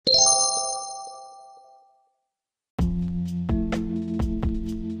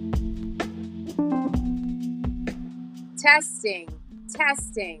Testing,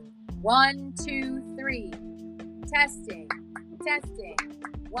 testing. 1, 2, 3. Testing, testing.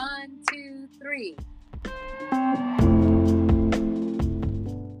 1, 2, 3.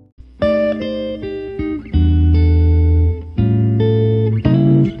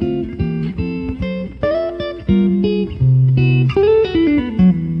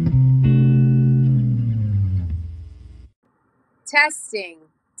 Testing,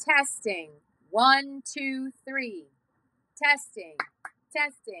 testing. 1, 2, 3. Testing,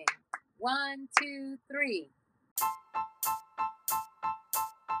 testing. 1, 2, 3.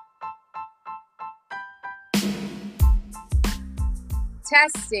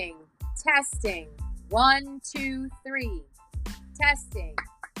 Testing, testing. 1, 2, 3. Testing,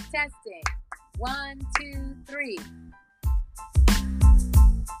 testing. 1, 2, 3.